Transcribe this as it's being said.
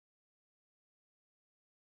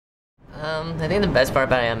I think the best part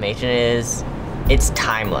about animation is it's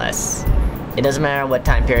timeless. It doesn't matter what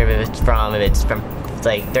time period if it's from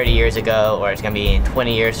like 30 years ago or it's going to be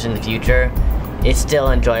 20 years in the future. It's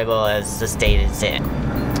still enjoyable as the state it's in.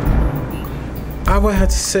 I would have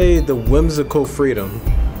to say the whimsical freedom.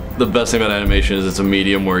 The best thing about animation is it's a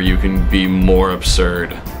medium where you can be more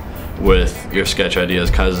absurd with your sketch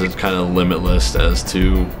ideas because it's kind of limitless as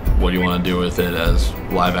to what you want to do with it, as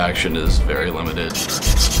live action is very limited.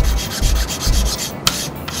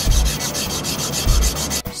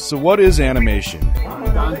 So what is animation? Dun,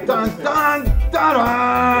 dun, dun, dun,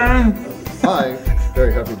 dun. Hi,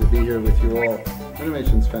 very happy to be here with you all.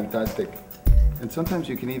 Animation's fantastic. And sometimes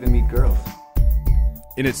you can even meet girls.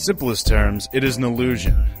 In its simplest terms, it is an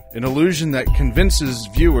illusion. An illusion that convinces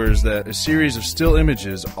viewers that a series of still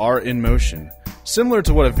images are in motion. Similar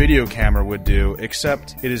to what a video camera would do,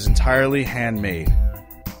 except it is entirely handmade.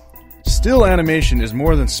 Still animation is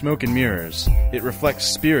more than smoke and mirrors. It reflects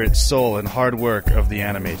spirit, soul, and hard work of the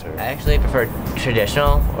animator. I actually prefer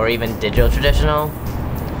traditional or even digital traditional.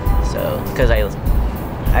 So, because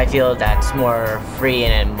I feel that's more free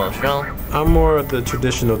and emotional. I'm more of the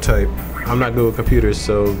traditional type. I'm not good with computers,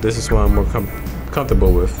 so this is what I'm more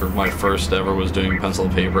comfortable with. My first ever was doing pencil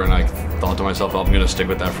and paper, and I thought to myself, I'm going to stick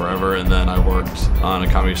with that forever. And then I worked on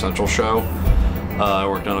a Comedy Central show. I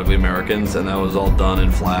worked on Ugly Americans, and that was all done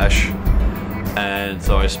in Flash. And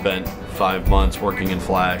so I spent 5 months working in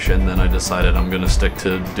Flash, and then I decided I'm going to stick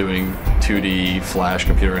to doing 2D Flash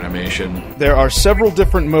computer animation. There are several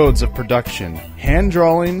different modes of production: hand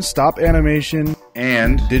drawing, stop animation,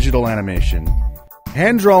 and digital animation.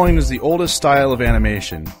 Hand drawing is the oldest style of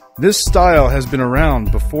animation. This style has been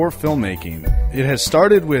around before filmmaking. It has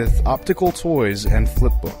started with optical toys and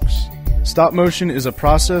flipbooks. Stop motion is a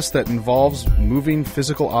process that involves moving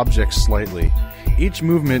physical objects slightly. Each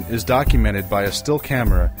movement is documented by a still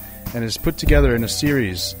camera and is put together in a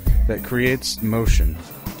series that creates motion.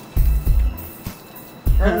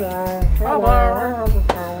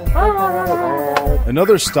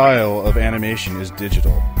 Another style of animation is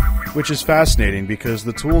digital, which is fascinating because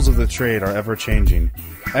the tools of the trade are ever-changing.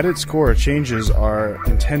 At its core, changes are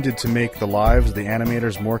intended to make the lives of the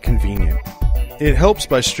animators more convenient. It helps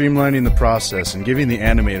by streamlining the process and giving the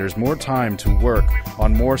animators more time to work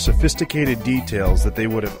on more sophisticated details that they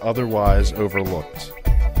would have otherwise overlooked.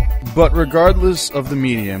 But regardless of the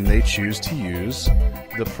medium they choose to use,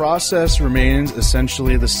 the process remains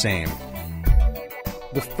essentially the same.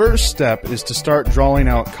 The first step is to start drawing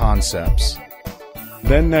out concepts.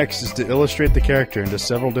 Then next is to illustrate the character into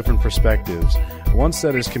several different perspectives. Once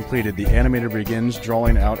that is completed, the animator begins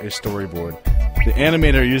drawing out a storyboard. The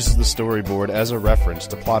animator uses the storyboard as a reference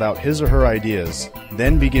to plot out his or her ideas,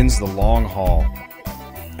 then begins the long haul.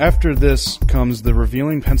 After this comes the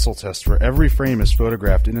revealing pencil test, where every frame is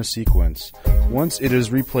photographed in a sequence. Once it is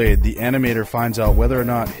replayed, the animator finds out whether or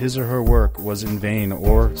not his or her work was in vain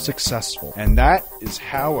or successful. And that is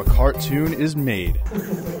how a cartoon is made.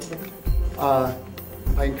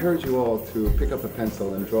 I encourage you all to pick up a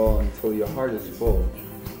pencil and draw until your heart is full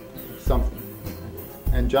of something.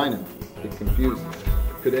 Angina, get confused,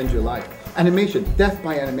 it could end your life. Animation, death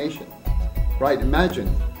by animation. Right,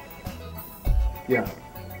 imagine. Yeah,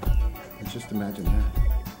 just imagine that.